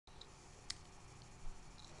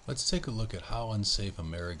Let's take a look at how unsafe a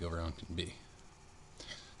merry-go-round can be.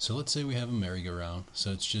 So let's say we have a merry-go-round.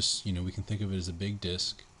 So it's just, we can think of it as a big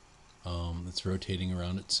disc that's rotating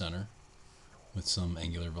around its center with some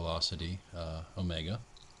angular velocity, omega,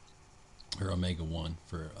 or omega 1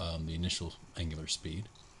 for the initial angular speed.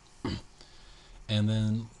 And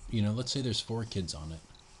then, let's say there's 4 kids on it,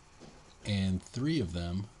 and 3 of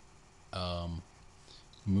them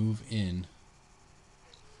move in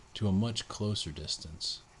to a much closer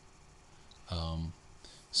distance.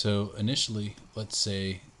 So initially, let's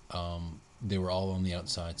say they were all on the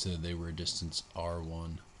outside, so they were a distance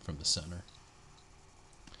r1 from the center.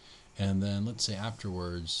 And then let's say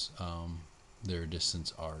afterwards, they're a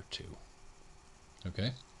distance r2.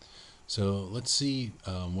 Okay? So let's see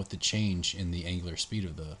what the change in the angular speed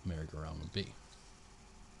of the merry-go-round would be.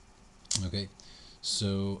 Okay,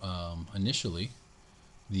 so initially,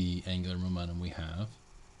 the angular momentum we have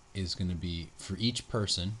is going to be, for each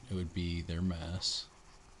person, it would be their mass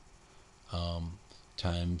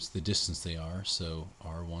times the distance they are, so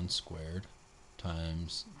r1 squared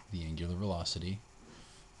times the angular velocity.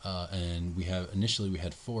 And initially we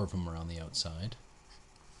had 4 of them around the outside.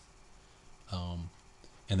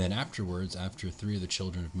 And then afterwards, after 3 of the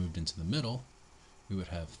children have moved into the middle, we would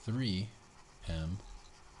have 3m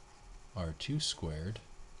r2 squared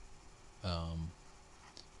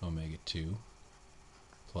omega 2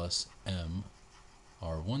 plus m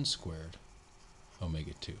r1 squared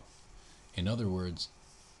omega 2. In other words,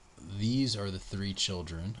 these are the 3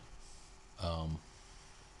 children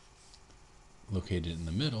located in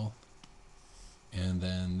the middle, and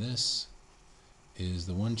then this is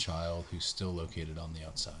the one child who's still located on the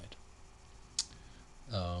outside.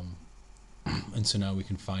 And so now we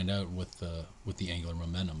can find out what the angular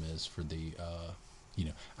momentum is for the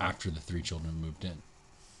after the 3 children moved in.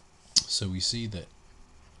 So we see that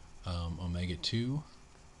omega 2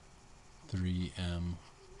 3m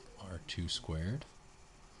r2 squared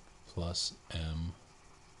plus m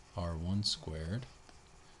r1 squared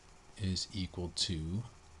is equal to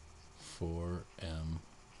 4m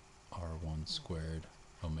r1 squared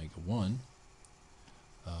omega 1.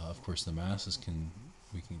 Of course, the masses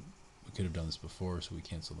we could have done this before, so we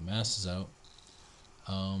cancel the masses out.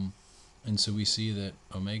 And so we see that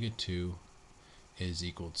omega 2 is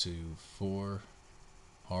equal to 4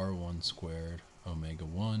 r1 squared omega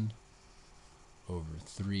 1 over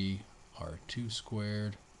 3 r2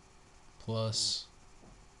 squared plus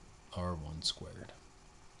r1 squared.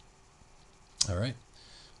 All right.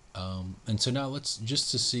 And so now let's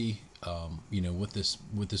just to see what this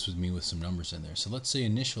would mean with some numbers in there. So let's say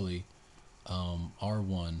initially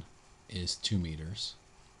r1 is 2 meters,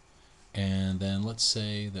 and then let's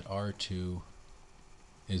say that r2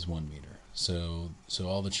 is 1 meter. So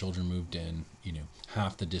all the children moved in,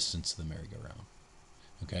 half the distance of the merry-go-round.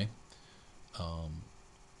 Okay.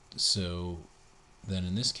 So then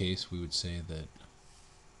in this case we would say that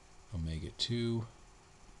omega 2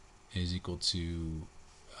 is equal to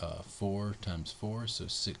 4 times 4, so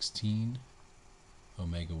 16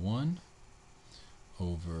 omega 1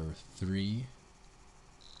 over 3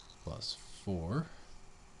 plus 4.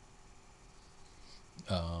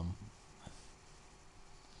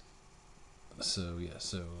 So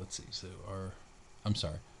let's see. So I'm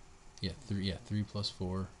sorry. 3 plus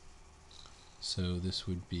 4. So this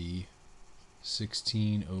would be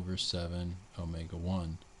 16 over 7 omega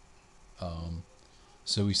 1.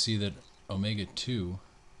 So we see that omega 2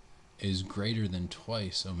 is greater than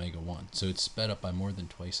twice omega 1. So it's sped up by more than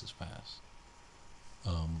twice as fast.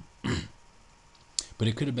 But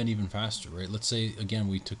it could have been even faster, right? Let's say, again,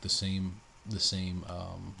 we took the same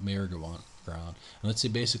merry-go-round, and let's say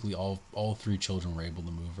basically all 3 children were able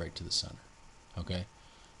to move right to the center. Okay?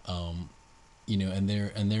 And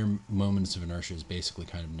their moments of inertia is basically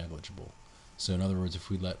kind of negligible. So in other words, if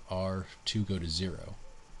we let r2 go to 0,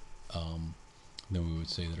 then we would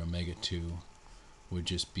say that omega 2 would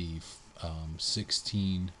just be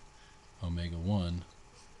 16 omega 1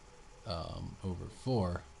 over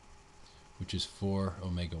 4, which is 4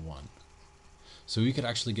 omega 1. So we could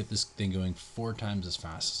actually get this thing going 4 times as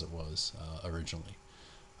fast as it was originally.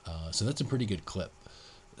 So that's a pretty good clip.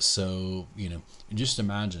 So, just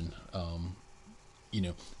imagine,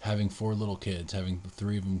 having 4 little kids, having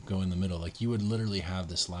 3 of them go in the middle. Like, you would literally have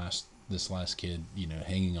this last kid,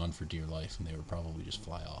 hanging on for dear life, and they would probably just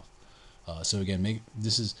fly off. So again,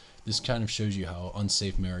 this kind of shows you how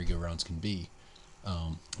unsafe merry-go-rounds can be.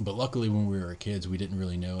 But luckily, when we were kids, we didn't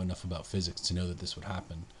really know enough about physics to know that this would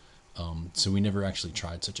happen. So we never actually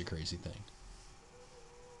tried such a crazy thing.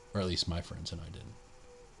 Or at least my friends and I didn't.